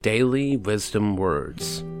Daily Wisdom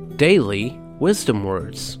Words. Daily Wisdom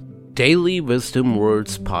Words. Daily Wisdom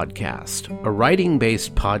Words Podcast, a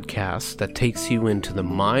writing-based podcast that takes you into the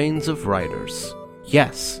minds of writers.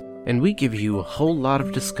 Yes, and we give you a whole lot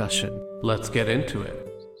of discussion. Let's get into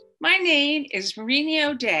it. My name is Rini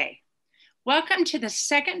O'Day. Welcome to the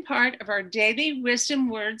second part of our Daily Wisdom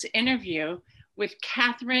Words interview with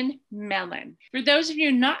Catherine Mellon. For those of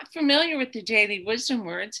you not familiar with the Daily Wisdom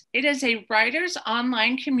Words, it is a writer's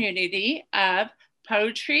online community of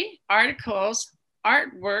poetry, articles,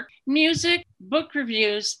 artwork, music, book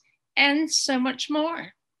reviews, and so much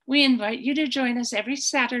more. We invite you to join us every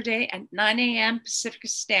Saturday at 9 a.m. Pacific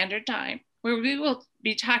Standard Time, where we will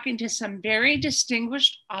be talking to some very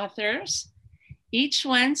distinguished authors, each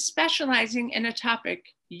one specializing in a topic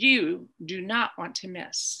you do not want to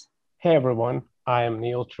miss. Hey everyone, I am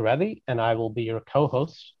Neil Torelli and I will be your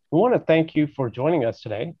co-host. We want to thank you for joining us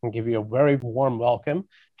today and give you a very warm welcome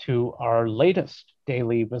to our latest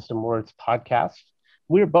Daily Wisdom Words podcast.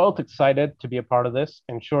 We're both excited to be a part of this,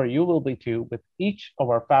 and sure you will be too, with each of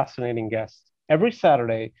our fascinating guests every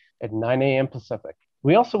Saturday at 9 a.m. Pacific.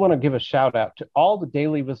 We also want to give a shout out to all the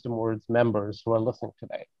Daily Wisdom Words members who are listening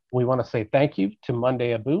today. We want to say thank you to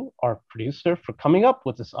Monday Abu, our producer, for coming up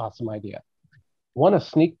with this awesome idea. Want a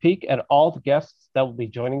sneak peek at all the guests that will be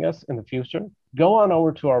joining us in the future? Go on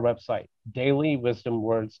over to our website,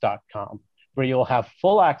 dailywisdomwords.com, where you'll have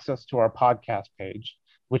full access to our podcast page,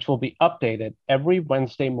 which will be updated every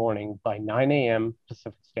Wednesday morning by 9 a.m.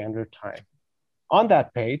 Pacific Standard Time. On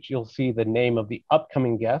that page, you'll see the name of the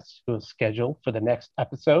upcoming guest who is scheduled for the next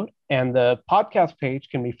episode, and the podcast page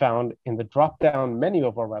can be found in the drop-down menu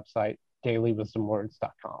of our website,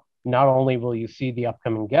 dailywisdomwords.com. Not only will you see the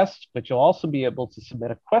upcoming guests, but you'll also be able to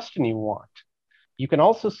submit a question you want. You can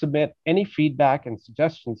also submit any feedback and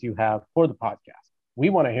suggestions you have for the podcast.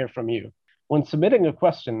 We want to hear from you. When submitting a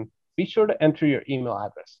question, be sure to enter your email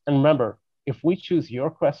address. And remember, if we choose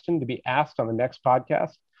your question to be asked on the next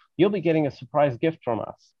podcast, you'll be getting a surprise gift from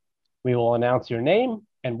us. We will announce your name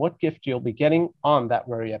and what gift you'll be getting on that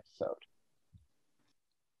very episode.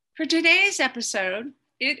 For today's episode,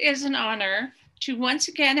 it is an honor to once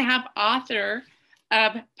again have author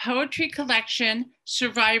of poetry collection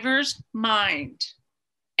Survivor's Mind,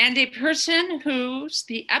 and a person who's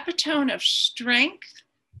the epitome of strength,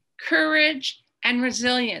 courage, and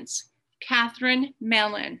resilience, Catherine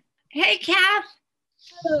Mellon. Hey, Kath.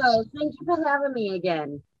 Hello, thank you for having me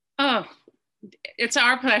again. Oh, it's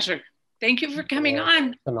our pleasure. Thank you for coming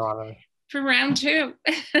on. It's an honor. For round two.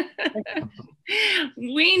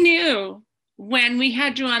 We knew when we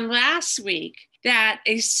had you on last week that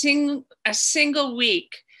a single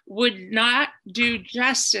week would not do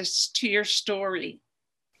justice to your story.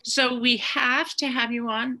 So we have to have you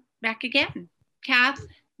on back again. Kath,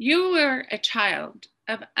 you were a child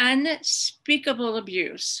of unspeakable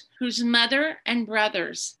abuse whose mother and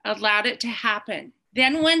brothers allowed it to happen.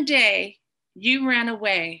 Then one day, you ran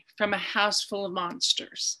away from a house full of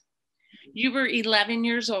monsters. You were 11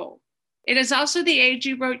 years old. It is also the age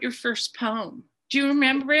you wrote your first poem. Do you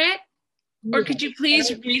remember it? Or could you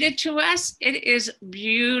please read it to us? It is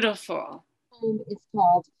beautiful. It's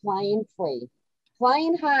called Flying Free.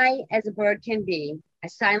 Flying high as a bird can be, a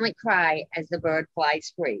silent cry as the bird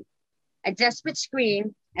flies free. A desperate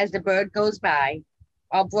scream as the bird goes by,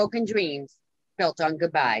 all broken dreams built on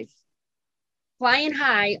goodbyes. Flying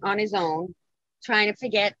high on his own, trying to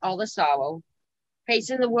forget all the sorrow,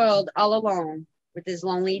 facing the world all alone with his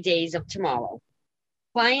lonely days of tomorrow.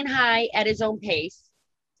 Flying high at his own pace,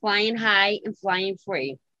 flying high and flying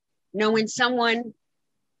free, knowing someone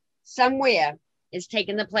somewhere is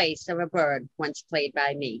taking the place of a bird once played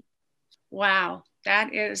by me. Wow,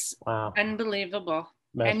 that is unbelievable.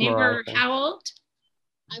 And you were how old?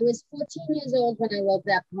 I was 14 years old when I wrote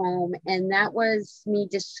that poem, and that was me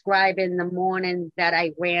describing the morning that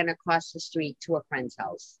I ran across the street to a friend's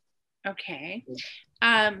house. Okay.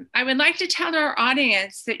 I would like to tell our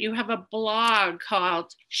audience that you have a blog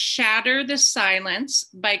called Shatter the Silence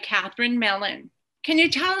by Catherine Mellon. Can you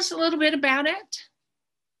tell us a little bit about it?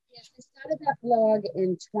 Yes, I started that blog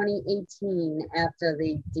in 2018 after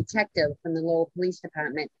the detective from the Lowell Police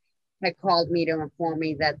Department had called me to inform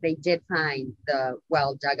me that they did find the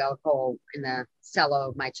well dug out hole in the cellar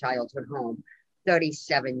of my childhood home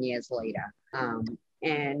 37 years later.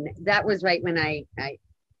 And that was right when I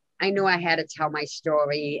knew I had to tell my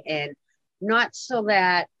story, and not so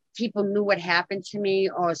that people knew what happened to me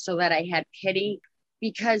or so that I had pity,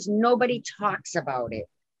 because nobody talks about it.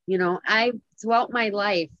 You know, throughout my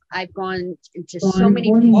life, I've gone into so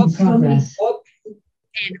many books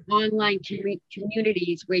and online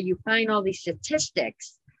communities where you find all these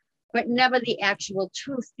statistics but never the actual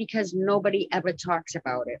truth because nobody ever talks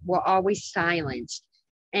about it. We're always silenced.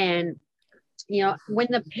 And, you know, when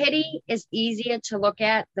the pity is easier to look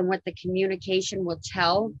at than what the communication will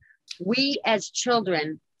tell, we as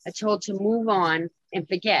children are told to move on and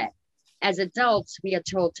forget. As adults, we are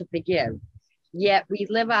told to forgive. Yet we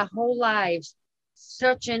live our whole lives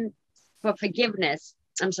searching for forgiveness.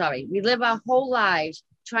 We live our whole lives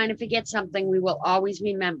trying to forget something we will always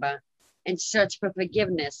remember and search for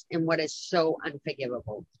forgiveness in what is so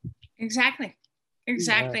unforgivable. Exactly.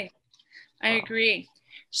 Yeah. I agree.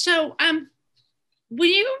 So, will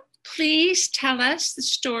you please tell us the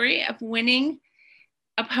story of winning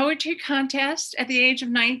a poetry contest at the age of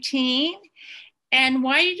 19 and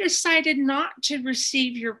why you decided not to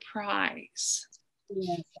receive your prize?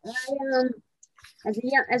 Yes,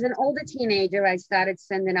 as an older teenager, I started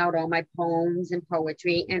sending out all my poems and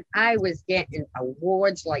poetry, and I was getting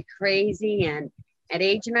awards like crazy. And at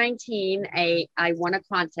age 19, I won a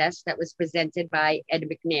contest that was presented by Ed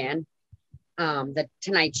McMahon, the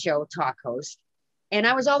Tonight Show talk host. And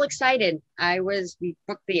I was all excited. We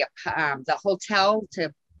booked the hotel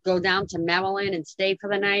to go down to Maryland and stay for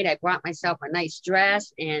the night. I brought myself a nice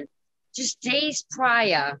dress. And just days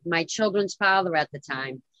prior, my children's father at the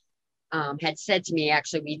time had said to me,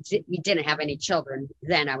 actually, we didn't have any children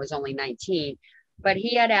then. I was only 19. But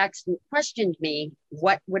he had questioned me,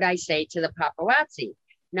 what would I say to the paparazzi?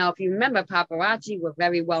 Now, if you remember, paparazzi were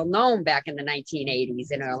very well known back in the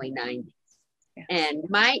 1980s and early 90s. Yes. And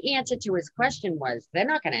my answer to his question was, they're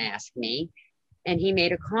not going to ask me. And he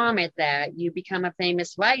made a comment that you become a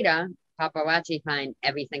famous writer, paparazzi find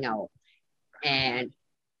everything out. And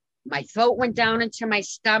my throat went down into my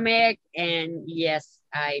stomach. And yes,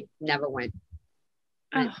 I never went.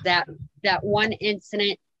 Oh. That one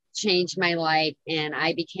incident changed my life. And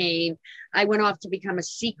I went off to become a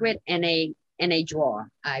secret in a drawer.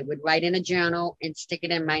 I would write in a journal and stick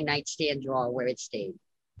it in my nightstand drawer where it stayed.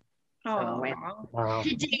 Oh, so wow.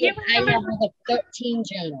 Today, I have over 13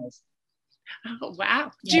 journals. Oh,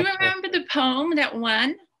 wow. Do you remember the poem that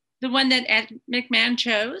won? The one that Ed McMahon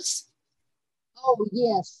chose? Oh,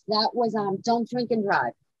 yes. That was Don't Drink and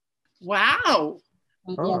Drive. Wow.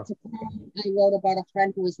 Yeah, it's a poem I wrote about a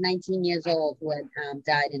friend who was 19 years old who had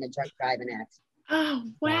died in a drunk driving accident. Oh,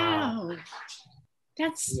 wow.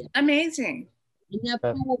 That's amazing. And that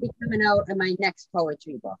poem will be coming out in my next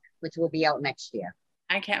poetry book, which will be out next year.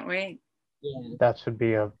 I can't wait. Yeah. That should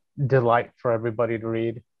be a delight for everybody to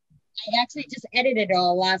read. I actually just edited it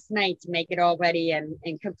all last night to make it all ready and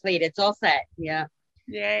complete. It's all set. Yeah.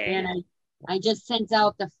 Yay. And I just sent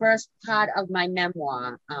out the first part of my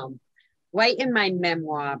memoir. Right in my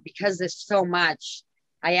memoir, because there's so much,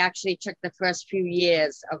 I actually took the first few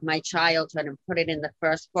years of my childhood and put it in the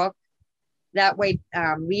first book. That way,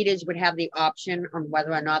 readers would have the option on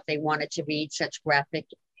whether or not they wanted to read such graphic,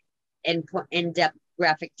 in-depth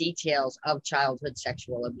graphic details of childhood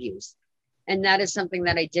sexual abuse. And that is something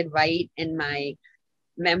that I did write in my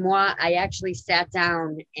memoir. I actually sat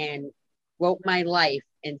down and wrote my life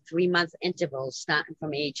in 3-month intervals, starting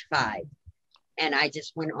from age 5. And I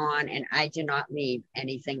just went on, and I did not leave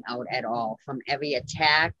anything out at all. From every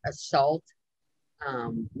attack, assault,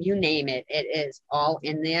 you name it, it is all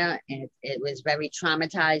in there. And it was very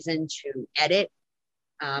traumatizing to edit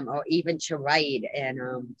or even to write. And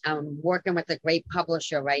I'm working with a great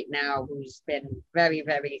publisher right now who's been very,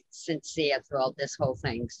 very sincere throughout this whole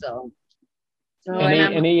thing. So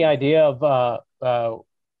any idea of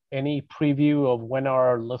any preview of when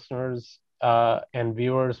our listeners and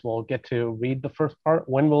viewers will get to read the first part?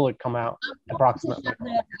 When will it come out approximately?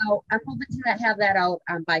 I'm hoping to have that out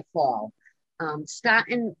by fall.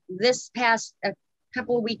 Starting this past a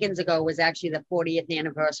couple of weekends ago was actually the 40th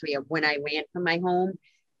anniversary of when I ran from my home.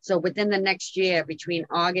 So within the next year, between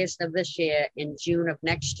August of this year and June of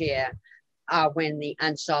next year, when the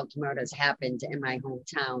unsolved murders happened in my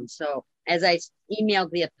hometown. So as I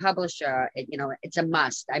emailed the publisher, it's a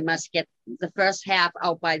must. I must get the first half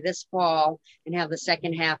out by this fall and have the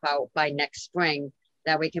second half out by next spring.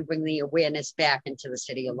 That we can bring the awareness back into the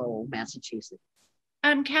city of Lowell, Massachusetts.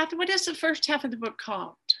 Kathy, what is the first half of the book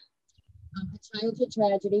called? A Childhood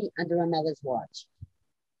Tragedy Under a Mother's Watch.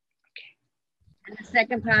 And the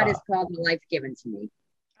second part is called The Life Given to Me.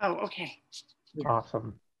 Oh, okay. Yeah.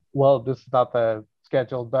 Awesome. Well, this is not the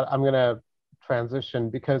schedule, but I'm going to transition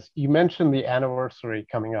because you mentioned the anniversary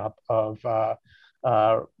coming up of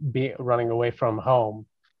running away from home.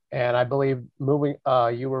 And I believe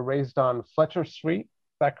you were raised on Fletcher Street.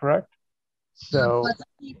 Is that correct? So Fletcher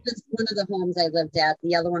Street was one of the homes I lived at.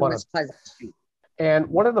 The other one was Pleasant Street. And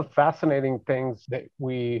one of the fascinating things that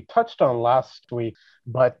we touched on last week,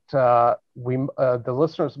 but the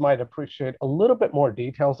listeners might appreciate a little bit more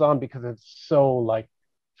details on, because it's so like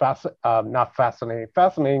not fascinating.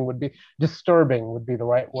 Fascinating would be disturbing would be the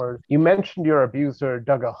right word. You mentioned your abuser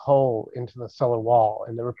dug a hole into the cellar wall,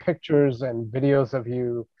 and there were pictures and videos of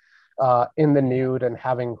you in the nude and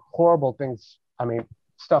having horrible things. I mean,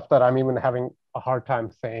 stuff that I'm even having a hard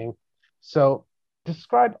time saying. So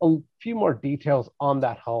describe a few more details on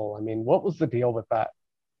that hole. I mean, what was the deal with that?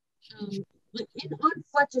 On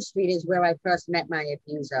Fletcher Street is where I first met my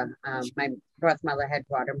abuser. My birth mother had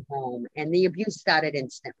brought him home, and the abuse started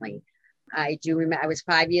instantly. I do remember I was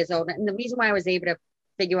 5 years old, and the reason why I was able to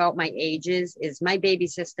figure out my ages is my baby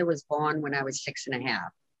sister was born when I was 6.5.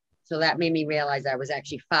 So that made me realize I was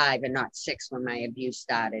actually 5 and not 6 when my abuse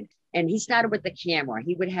started. And he started with the camera.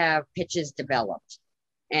 He would have pictures developed,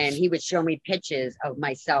 and he would show me pictures of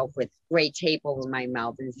myself with gray tape over my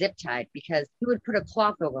mouth and zip tied, because he would put a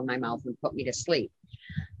cloth over my mouth and put me to sleep.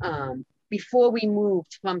 Before we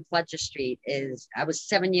moved from Fletcher Street, I was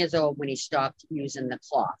 7 years old when he stopped using the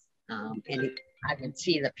cloth. I could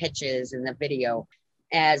see the pictures and the video.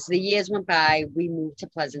 As the years went by, we moved to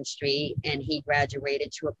Pleasant Street, and he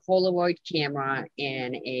graduated to a Polaroid camera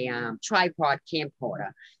and a tripod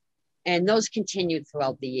camcorder. And those continued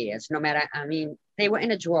throughout the years. They were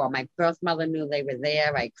in a drawer. My birth mother knew they were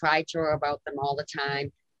there. I cried to her about them all the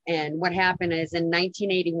time. And what happened is in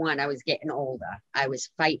 1981, I was getting older. I was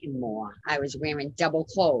fighting more. I was wearing double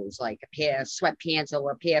clothes, like a pair of sweatpants over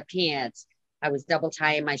a pair of pants. I was double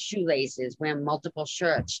tying my shoelaces, wearing multiple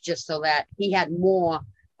shirts, just so that he had more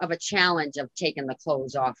of a challenge of taking the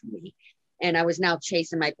clothes off of me. And I was now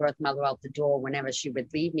chasing my birth mother out the door whenever she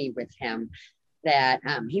would leave me with him, that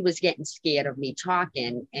he was getting scared of me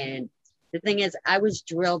talking. And the thing is, I was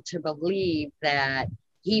drilled to believe that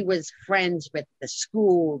he was friends with the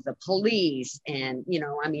school, the police, and,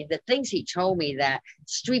 the things he told me, that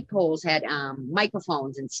street poles had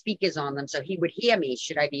microphones and speakers on them, so he would hear me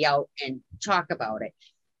should I be out and talk about it.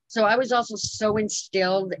 So I was also so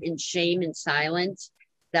instilled in shame and silence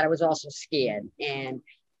that I was also scared. And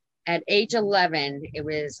at age 11, it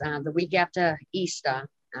was the week after Easter,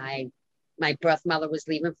 my birth mother was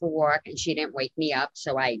leaving for work, and she didn't wake me up.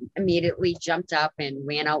 So I immediately jumped up and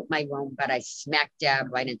ran out my room, but I smack dab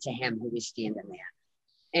right into him, who was standing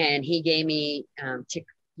there. And he gave me,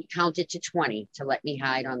 he counted to 20 to let me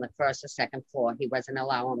hide on the first or second floor. He wasn't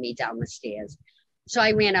allowing me down the stairs. So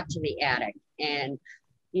I ran up to the attic, and,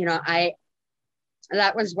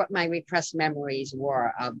 that was what my repressed memories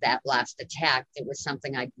were of that last attack. It was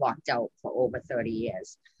something I blocked out for over 30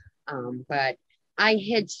 years. But I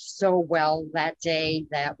hid so well that day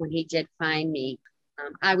that when he did find me,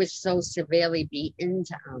 I was so severely beaten.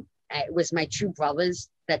 It was my two brothers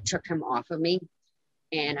that took him off of me,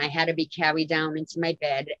 and I had to be carried down into my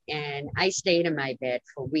bed. And I stayed in my bed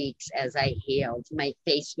for weeks as I healed. My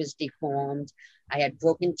face was deformed. I had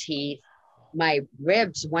broken teeth. My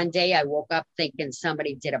ribs, one day I woke up thinking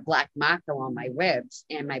somebody did a black marker on my ribs,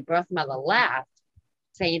 and my birth mother laughed,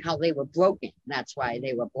 saying how they were broken. That's why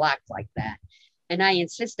they were black like that. And I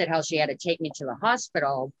insisted how she had to take me to the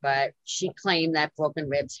hospital, but she claimed that broken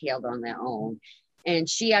ribs healed on their own. And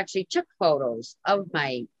she actually took photos of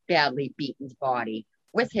my badly beaten body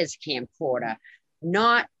with his camcorder,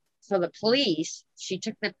 not for the police. She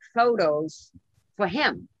took the photos for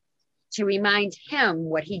him, to remind him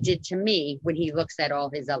what he did to me when he looks at all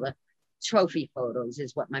his other trophy photos,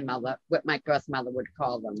 is what my birth mother would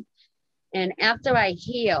call them. And after I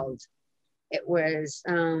healed, it was,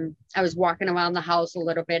 I was walking around the house a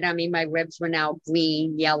little bit. My ribs were now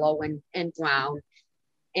green, yellow, and brown.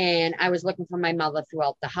 And I was looking for my mother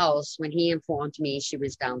throughout the house when he informed me she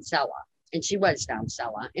was down cellar. And she was down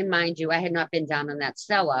cellar. And mind you, I had not been down in that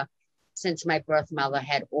cellar since my birth mother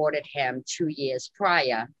had ordered him 2 years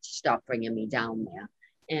prior to stop bringing me down there.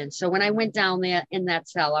 And so when I went down there in that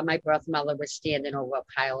cellar, my birth mother was standing over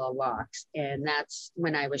a pile of rocks. And that's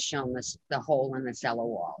when I was shown the hole in the cellar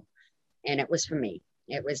wall. And it was for me.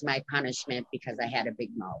 It was my punishment because I had a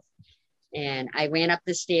big mouth. And I ran up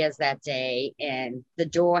the stairs that day, and the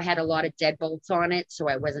door had a lot of deadbolts on it, so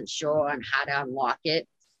I wasn't sure on how to unlock it.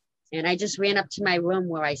 And I just ran up to my room,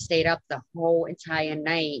 where I stayed up the whole entire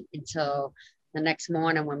night until the next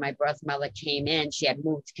morning when my birth mother came in. She had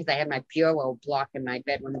moved because I had my bureau blocking my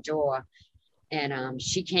bedroom door. And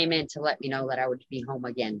she came in to let me know that I would be home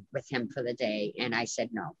again with him for the day. And I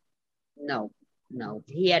said, no.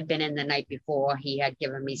 He had been in the night before. He had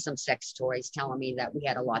given me some sex toys, telling me that we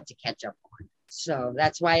had a lot to catch up on. So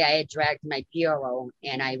that's why I had dragged my bureau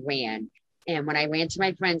and I ran. And when I ran to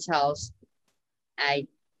my friend's house, I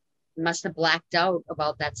must have blacked out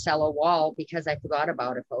about that cellar wall because I forgot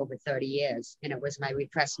about it for over 30 years. And it was my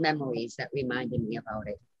repressed memories that reminded me about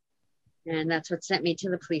it. And that's what sent me to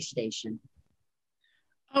the police station.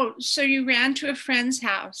 Oh, so you ran to a friend's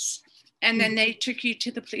house and then they took you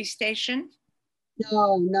to the police station?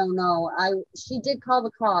 No. She did call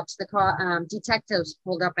the cops. The detectives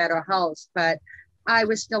pulled up at her house, but I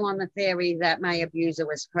was still on the theory that my abuser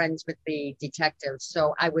was friends with the detectives,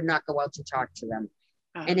 so I would not go out to talk to them.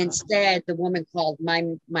 And instead, the woman called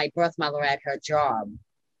my birth mother at her job.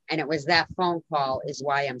 And it was that phone call is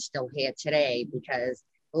why I'm still here today, because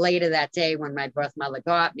later that day when my birth mother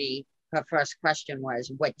got me, her first question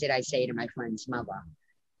was, what did I say to my friend's mother?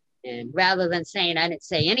 And rather than saying I didn't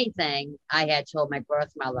say anything, I had told my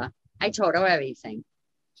birth mother, I told her everything.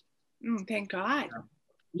 Thank God.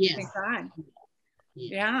 Yes. Thank God.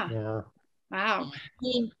 Yeah. Wow.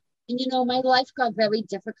 And you know, my life got very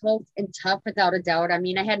difficult and tough without a doubt. I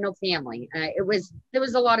mean, I had no family. There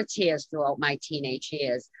was a lot of tears throughout my teenage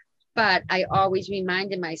years, but I always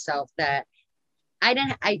reminded myself that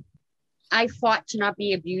I fought to not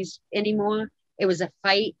be abused anymore. It was a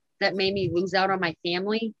fight that made me lose out on my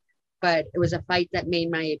family, but it was a fight that made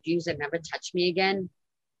my abuser never touch me again.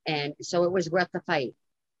 And so it was worth the fight.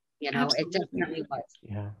 You know, Absolutely. It definitely was.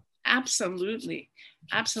 Yeah. Absolutely.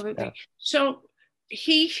 Yeah. So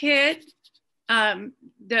he hid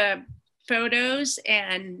the photos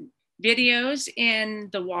and videos in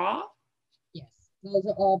the wall? Yes, those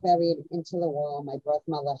are all buried into the wall. My birth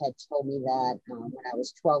mother had told me that when I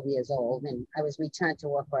was 12 years old, and I was returned to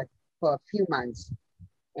work for a few months.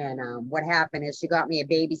 And what happened is she got me a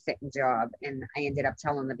babysitting job, and I ended up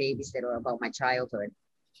telling the babysitter about my childhood,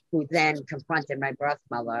 who then confronted my birth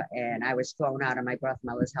mother, and I was thrown out of my birth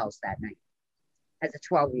mother's house that night as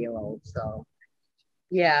a 12-year-old. So,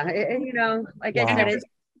 yeah, you know, like I said, it's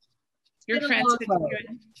your friends that took you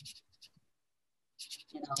in.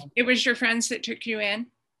 You know. It was your friends that took you in?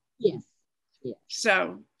 Yes.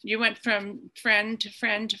 So you went from friend to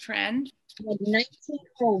friend to friend? I had 19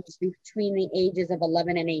 homes between the ages of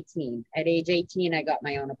 11 and 18. At age 18, I got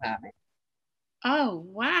my own apartment. Oh,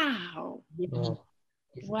 wow. Oh.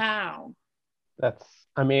 Wow.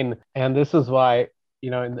 And this is why,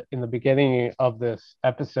 you know, in the beginning of this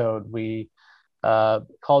episode, we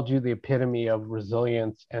called you the epitome of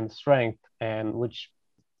resilience and strength, and which,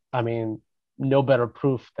 I mean, no better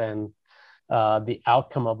proof than the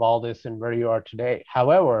outcome of all this and where you are today.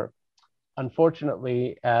 However,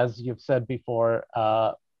 unfortunately, as you've said before,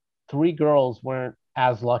 3 girls weren't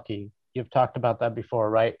as lucky. You've talked about that before,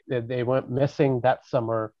 right? They went missing that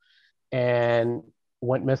summer and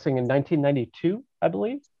went missing in 1992, I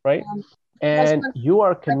believe, right? And you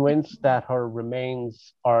are convinced that her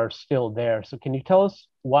remains are still there. So can you tell us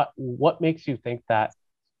what makes you think that?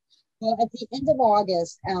 Well, at the end of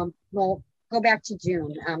August, go back to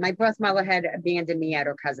June. My birth mother had abandoned me at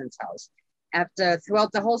her cousin's house.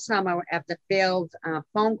 Throughout the whole summer, after failed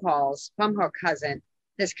phone calls from her cousin,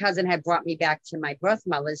 this cousin had brought me back to my birth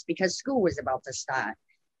mother's because school was about to start.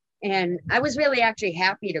 And I was really actually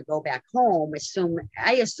happy to go back home.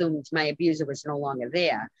 I assumed my abuser was no longer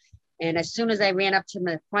there. And as soon as I ran up to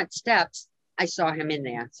the front steps, I saw him in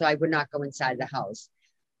there. So I would not go inside the house.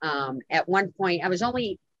 At one point, I was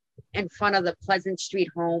only in front of the Pleasant Street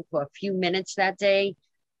home for a few minutes that day.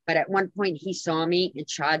 But at one point, he saw me and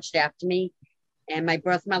charged after me. And my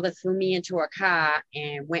birth mother threw me into a car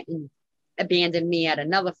and went and abandoned me at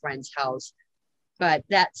another friend's house. But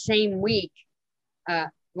that same week,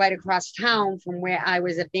 right across town from where I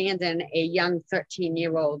was abandoned, a young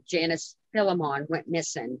 13-year-old Janice Philemon went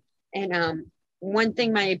missing. And one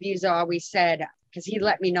thing my abuser always said, because he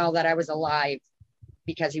let me know that I was alive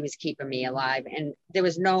because he was keeping me alive. And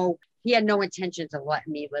he had no intentions of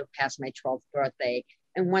letting me live past my 12th birthday.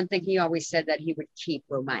 And one thing he always said that he would keep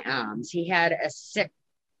were my arms. He had a sick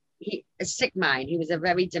mind. He was a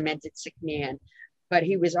very demented, sick man, but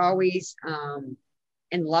he was always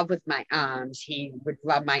in love with my arms. He would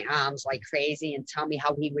rub my arms like crazy and tell me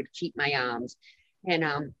how he would keep my arms.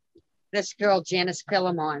 And this girl, Janice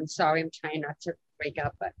Philemon, sorry, I'm trying not to break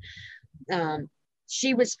up, but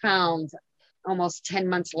she was found almost 10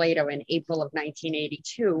 months later in April of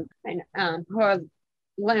 1982, and her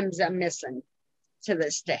limbs are missing to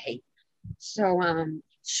this day. So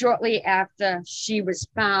shortly after she was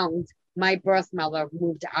found, my birth mother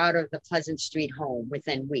moved out of the Pleasant Street home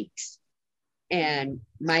within weeks. And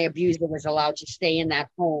my abuser was allowed to stay in that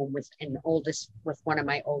home with one of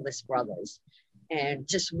my oldest brothers. And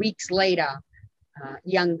just weeks later, a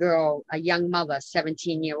young mother,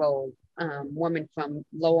 17-year-old woman from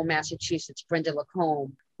Lowell, Massachusetts, Brenda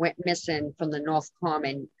Lacombe, went missing from the North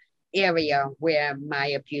Common area where my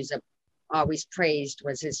abuser always praised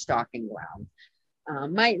was his stalking ground.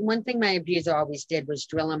 One thing my abuser always did was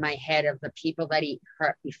drill in my head of the people that he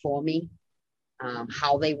hurt before me,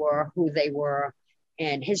 how they were, who they were,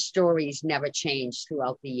 and his stories never changed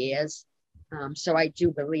throughout the years. So I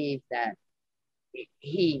do believe that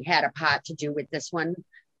he had a part to do with this one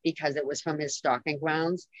because it was from his stalking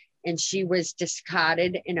grounds. And she was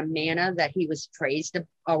discarded in a manner that he was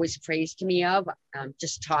always praised to me of,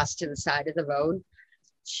 just tossed to the side of the road.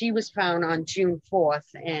 She was found on June 4th,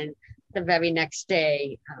 and the very next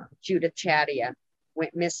day, Judith Chadia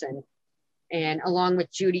went missing. And along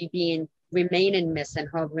with Judy remaining missing,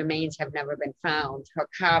 her remains have never been found. Her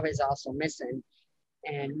car is also missing.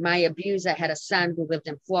 And my abuser had a son who lived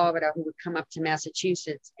in Florida who would come up to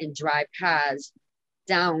Massachusetts and drive cars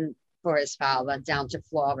down for his father, down to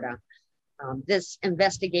Florida. This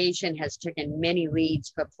investigation has taken many leads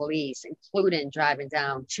for police, including driving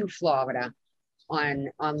down to Florida on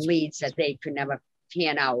leads that they could never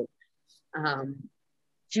pan out.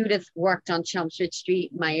 Judith worked on Chelmsford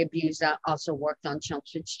Street. My abuser also worked on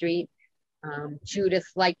Chelmsford Street. Judith,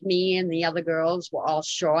 like me and the other girls, were all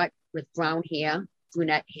short with brown hair,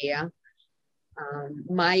 brunette hair.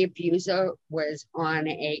 My abuser was on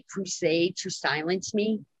a crusade to silence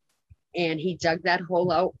me, and he dug that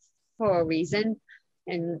hole out for a reason.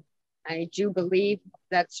 And I do believe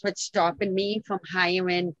that's what's stopping me from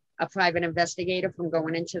hiring a private investigator from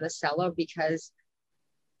going into the cellar, because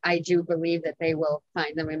I do believe that they will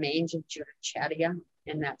find the remains of Judith Chadia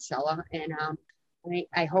in that cellar. And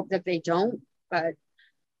I hope that they don't, but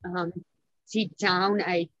deep down,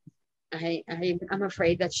 I'm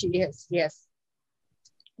afraid that she is, yes.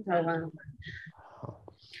 So,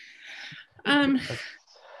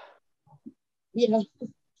 yeah,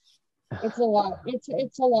 it's a lot.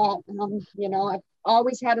 It's a lot. I've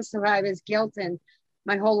always had a survivor's guilt, and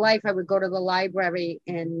my whole life I would go to the library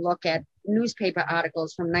and look at newspaper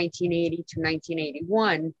articles from 1980 to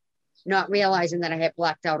 1981, not realizing that I had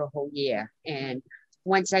blacked out a whole year. And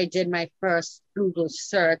once I did my first Google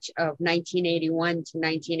search of 1981 to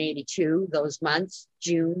 1982, those months,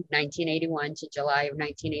 June 1981 to July of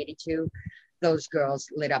 1982, those girls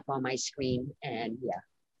lit up on my screen. And yeah.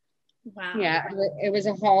 Wow. Yeah, it was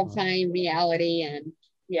a horrifying reality. And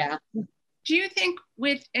yeah. Do you think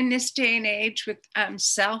in this day and age with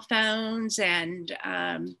cell phones and,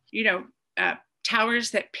 towers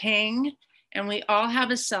that ping, and we all have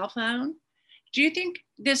a cell phone, do you think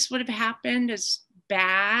this would have happened as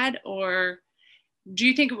bad, or do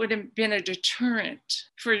you think it would have been a deterrent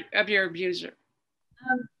of your abuser?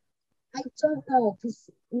 I don't know, because,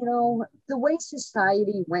 the way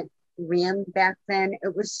society ran back then,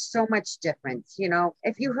 it was so much different.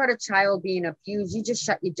 If you heard a child being abused, you just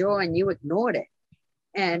shut your door and you ignored it.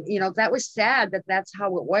 And, that was sad that that's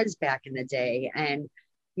how it was back in the day. And,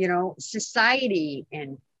 society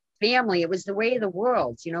and family, it was the way of the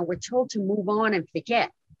world. We're told to move on and forget,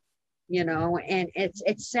 and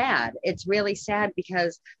it's sad. It's really sad,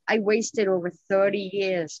 because I wasted over 30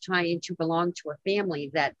 years trying to belong to a family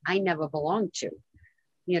that I never belonged to,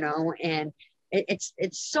 and it's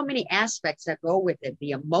so many aspects that go with it,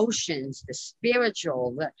 the emotions, the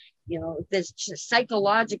spiritual, there's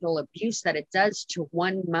psychological abuse that it does to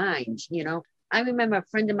one mind. I remember a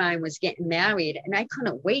friend of mine was getting married, and I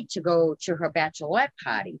couldn't wait to go to her bachelorette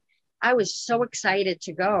party. I was so excited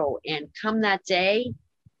to go, and come that day,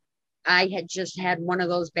 I had just had one of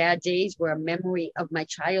those bad days where a memory of my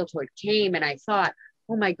childhood came, and I thought,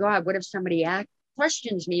 oh my God, what if somebody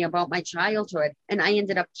questions me about my childhood? And I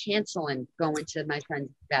ended up canceling going to my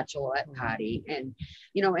friend's bachelorette party. And,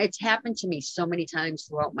 it's happened to me so many times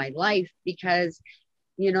throughout my life, because,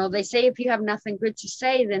 they say if you have nothing good to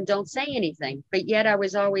say, then don't say anything. But yet I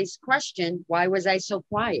was always questioned, why was I so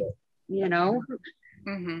quiet?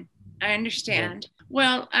 Mm-hmm. I understand.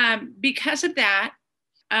 Well, because of that,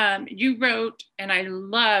 you wrote, and I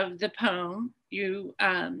love the poem you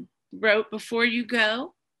wrote, Before You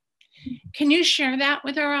Go. Can you share that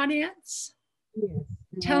with our audience?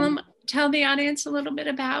 Yes. Tell the audience a little bit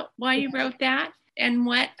about why you wrote that, and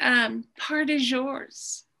what part is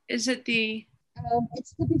yours. Is it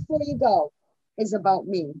it's the Before You Go is about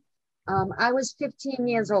me. I was 15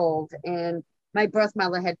 years old, and my birth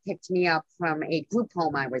mother had picked me up from a group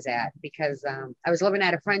home I was at, because I was living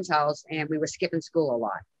at a friend's house and we were skipping school a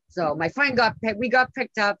lot. So my friend we got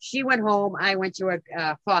picked up. She went home. I went to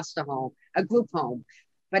a foster home, a group home.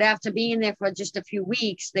 But after being there for just a few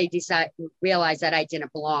weeks, they realized that I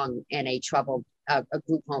didn't belong in a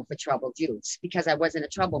group home for troubled youths, because I wasn't a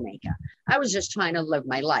troublemaker. I was just trying to live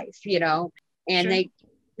my life, And sure.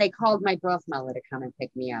 They called my birth mother to come and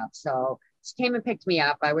pick me up. So She came and picked me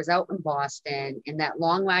up. I was out in Boston, and that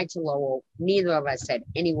long ride to Lowell, neither of us said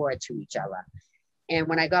any word to each other. And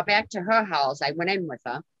when I got back to her house, I went in with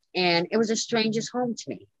her, and it was a stranger's home to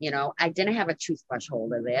me. You know, I didn't have a toothbrush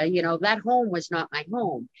holder there. You know, that home was not my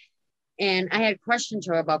home. And I had questioned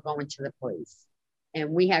her about going to the police.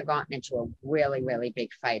 And we had gotten into a really, really big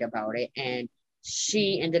fight about it. And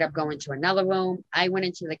she ended up going to another room. I went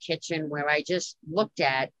into the kitchen where I just looked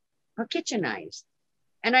at her kitchen knives.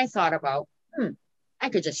 And I thought about, I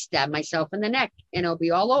could just stab myself in the neck and it'll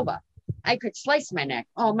be all over. I could slice my neck,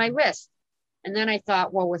 or my wrist. And then I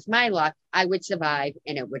thought, well, with my luck, I would survive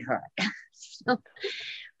and it would hurt.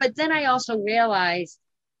 But then I also realized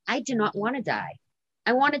I did not want to die.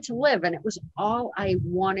 I wanted to live, and it was all I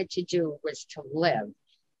wanted to do was to live.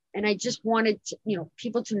 And I just wanted to,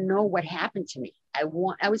 people to know what happened to me. I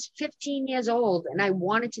was 15 years old and I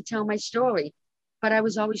wanted to tell my story, but I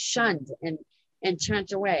was always shunned and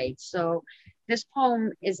turned away. So this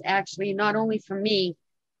poem is actually not only for me,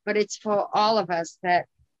 but it's for all of us that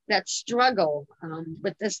struggle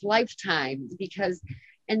with this lifetime,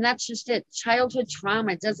 and that's just it. Childhood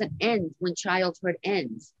trauma doesn't end when childhood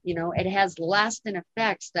ends. It has lasting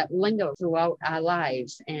effects that linger throughout our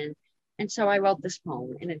lives. And so I wrote this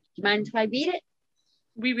poem. And do you mind if I read it?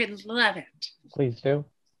 We would love it. Please do.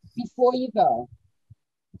 Before you go,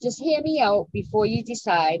 just hear me out before you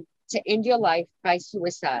decide to end your life by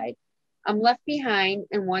suicide. I'm left behind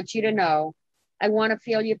and want you to know I want to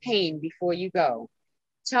feel your pain before you go.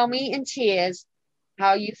 Tell me in tears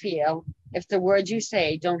how you feel if the words you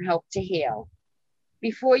say don't help to heal.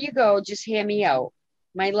 Before you go, just hear me out.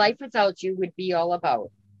 My life without you would be all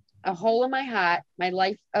about a hole in my heart, my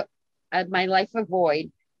life a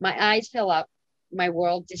void, my eyes fill up, my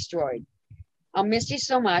world destroyed. I'll miss you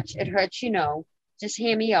so much, it hurts, just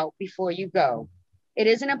hear me out before you go. It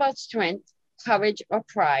isn't about strength, courage, or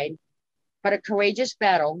pride, but a courageous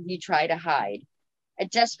battle you try to hide. A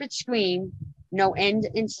desperate scream, no end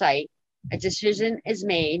in sight. A decision is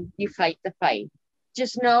made, you fight the fight.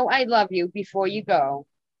 Just know I love you before you go,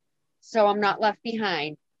 so I'm not left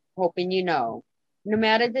behind, hoping you know. No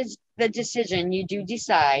matter the decision you do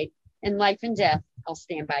decide, in life and death, I'll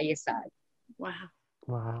stand by your side. Wow.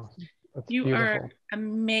 Wow. That's You beautiful. are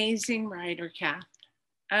amazing writer, Kath.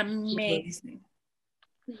 Amazing.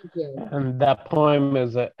 Thank you. And that poem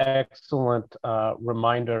is an excellent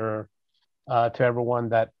reminder to everyone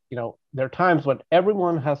that, there are times when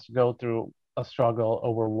everyone has to go through a struggle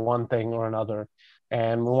over one thing or another.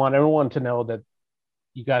 And we want everyone to know that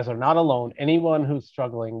you guys are not alone. Anyone who's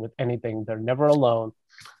struggling with anything, they're never alone.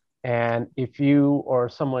 And if you or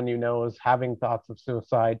someone you know is having thoughts of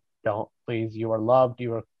suicide, don't, please. You are loved.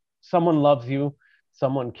 Someone loves you.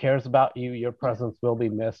 Someone cares about you. Your presence will be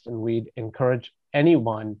missed. And we'd encourage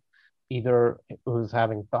anyone, either who's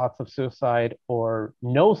having thoughts of suicide or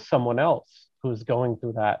knows someone else who's going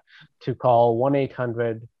through that, to call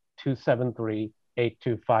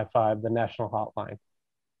 1-800-273-8255, the national hotline.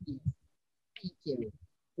 Thank you.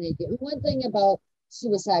 Thank you. One thing about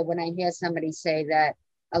suicide, when I hear somebody say that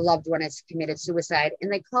a loved one has committed suicide,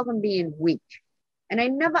 and they call them being weak. And I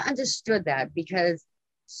never understood that, because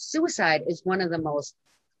suicide is one of the most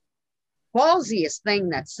ballsiest thing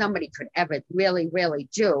that somebody could ever really, really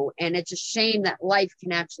do. And it's a shame that life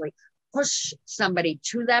can actually push somebody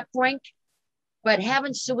to that brink. But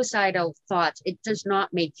having suicidal thoughts, it does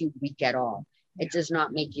not make you weak at all. It does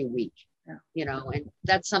not make you weak, and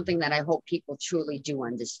that's something that I hope people truly do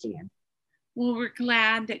understand. Well, we're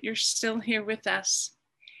glad that you're still here with us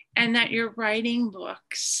and that you're writing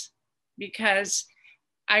books, because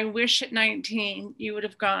I wish at 19 you would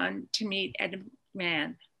have gone to meet Ed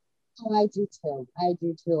McMahon. Oh, I do too.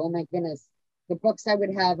 Oh my goodness. The books I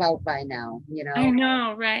would have out by now, I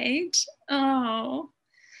know, right? Oh.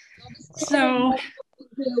 So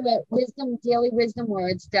Wisdom, Daily Wisdom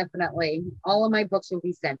Words, definitely. All of my books will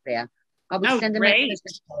be sent there. I'll be sending my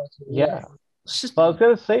business cards. Yeah. Well, I was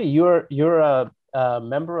going to say, you're a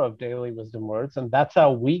member of Daily Wisdom Words, and that's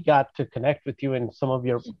how we got to connect with you in some of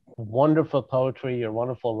your wonderful poetry, your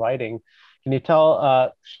wonderful writing. Can you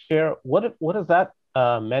share what has that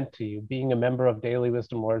meant to you, being a member of Daily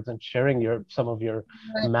Wisdom Words and sharing some of your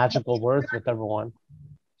magical words with everyone?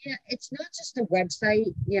 Yeah, it's not just a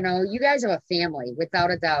website. You guys are a family, without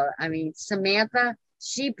a doubt. I mean, Samantha,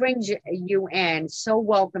 she brings you in so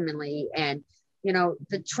welcomingly, and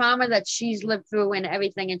the trauma that she's lived through and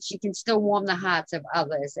everything, and she can still warm the hearts of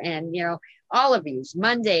others. And all of you,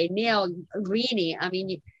 Monday, Neil, Greenie,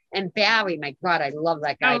 and Barry. My God, I love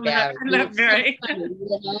that guy, Barry. I love Barry.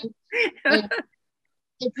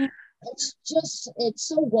 So funny, it's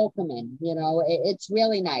so welcoming, it's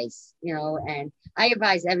really nice, and I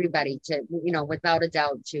advise everybody to, without a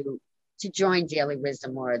doubt, to join Daily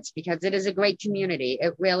Wisdom Words, because it is a great community.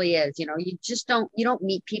 It really is. You don't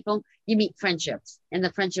meet people, you meet friendships, and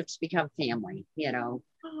the friendships become family.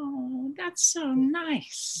 Oh, that's so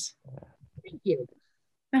nice. Thank you.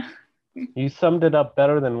 You summed it up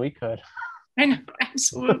better than we could. I know,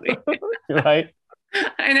 absolutely. Right?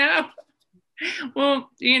 I know.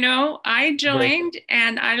 Well, I joined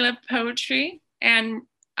and I love poetry and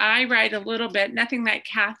I write a little bit, nothing like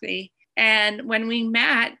Kathy. And when we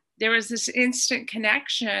met, there was this instant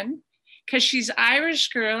connection because she's Irish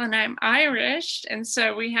girl and I'm Irish. And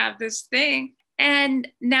so we have this thing. And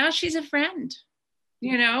now she's a friend.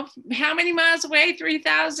 How many miles away?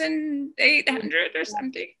 3,800 or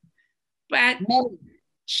something. But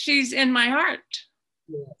she's in my heart.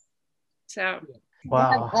 Yes. So. Wow.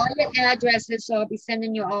 I have all your addresses, so I'll be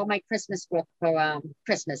sending you all my Christmas gift for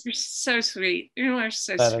Christmas. You're so sweet. You are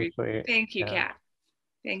so sweet. Thank you, Kat.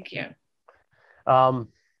 Thank you. Wow,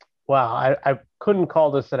 I couldn't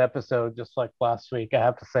call this an episode just like last week. I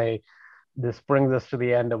have to say, this brings us to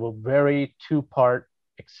the end of a very two-part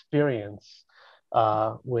experience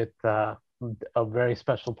with a very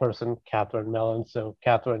special person, Catherine Mellon. So,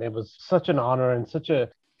 Catherine, it was such an honor and such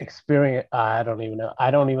a experience. I don't even know. I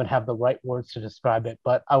don't even have the right words to describe it,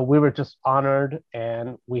 but we were just honored,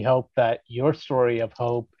 and we hope that your story of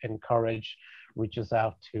hope and courage reaches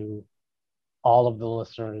out to all of the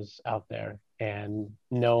listeners out there and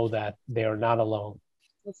know that they are not alone.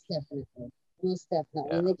 Most definitely. Yeah.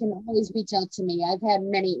 And they can always reach out to me. I've had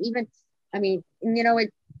many,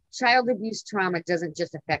 child abuse trauma doesn't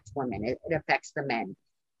just affect women, it affects the men.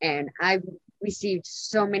 And I've received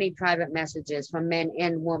so many private messages from men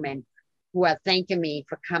and women who are thanking me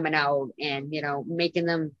for coming out and, making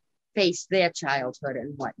them face their childhood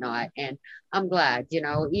and whatnot. And I'm glad,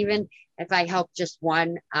 even if I help just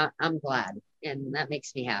one, I'm glad. And that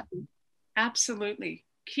makes me happy. Absolutely.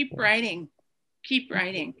 Keep writing.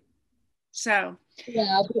 So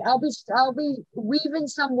yeah, I'll be weaving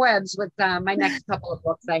some webs with my next couple of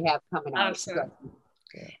books I have coming out. Awesome. So.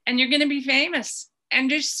 And you're going to be famous. And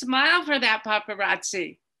just smile for that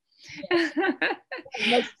paparazzi. Yes.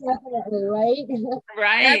 Most definitely, right?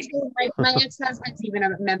 Right. Actually, my ex-husband's even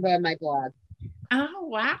a member of my blog. Oh,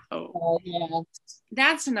 wow. Oh, yeah.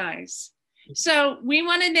 That's nice. So we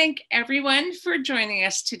want to thank everyone for joining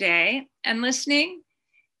us today and listening.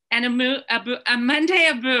 And Monday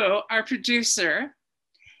Abu, our producer.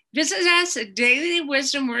 Visit us at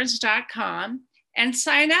dailywisdomwords.com and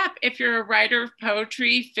sign up if you're a writer of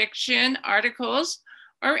poetry, fiction, articles,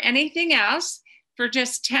 or anything else for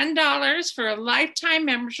just $10 for a lifetime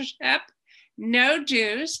membership, no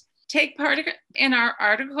dues. Take part in our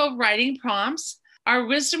article writing prompts, our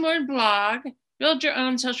Wisdom Word blog, build your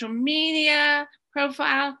own social media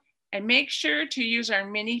profile, and make sure to use our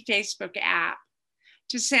mini Facebook app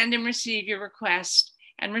to send and receive your requests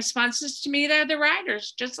and responses to meet other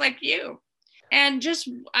writers just like you. And just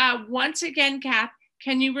once again, Kath,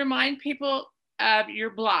 can you remind people of your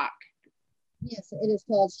blog? Yes, it is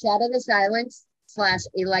called Shatter the Silence / A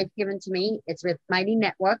Life Given to Me. It's with Mighty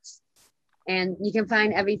Networks. And you can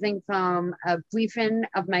find everything from a briefing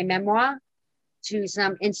of my memoir to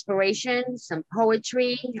some inspiration, some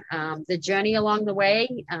poetry, the journey along the way,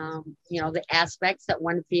 the aspects that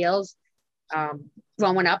one feels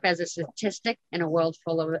growing up as a statistic in a world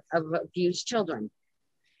full of abused children.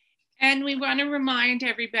 And we want to remind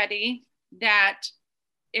everybody that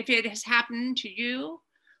if it has happened to you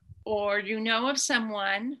or you know of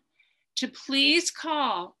someone, to please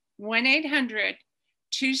call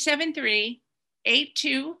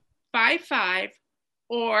 1-800-273-8255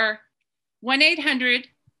 or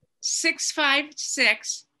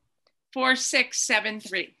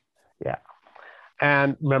 1-800-656-4673. Yeah.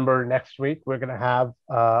 And remember, next week, we're going to have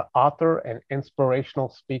author and inspirational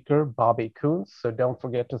speaker, Bobby Coons. So don't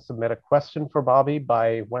forget to submit a question for Bobby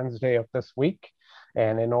by Wednesday of this week.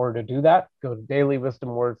 And in order to do that, go to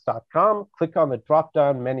dailywisdomwords.com, click on the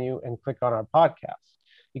drop-down menu, and click on our podcast.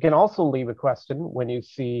 You can also leave a question when you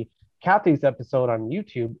see Kathy's episode on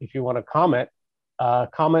YouTube. If you want to comment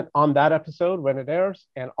on that episode when it airs,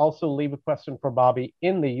 and also leave a question for Bobby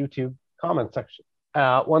in the YouTube comment section.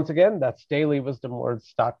 Once again, that's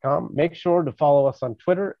dailywisdomwords.com. Make sure to follow us on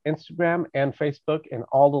Twitter, Instagram, and Facebook, and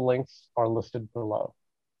all the links are listed below.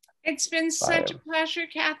 It's been such a pleasure,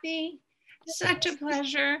 Kathy. Such a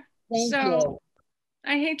pleasure. Thank you.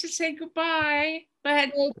 I hate to say goodbye,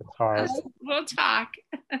 but it's hard. We'll talk.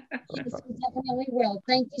 Yes, we definitely will.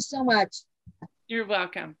 Thank you so much. You're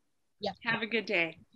welcome. Yeah. Have a good day.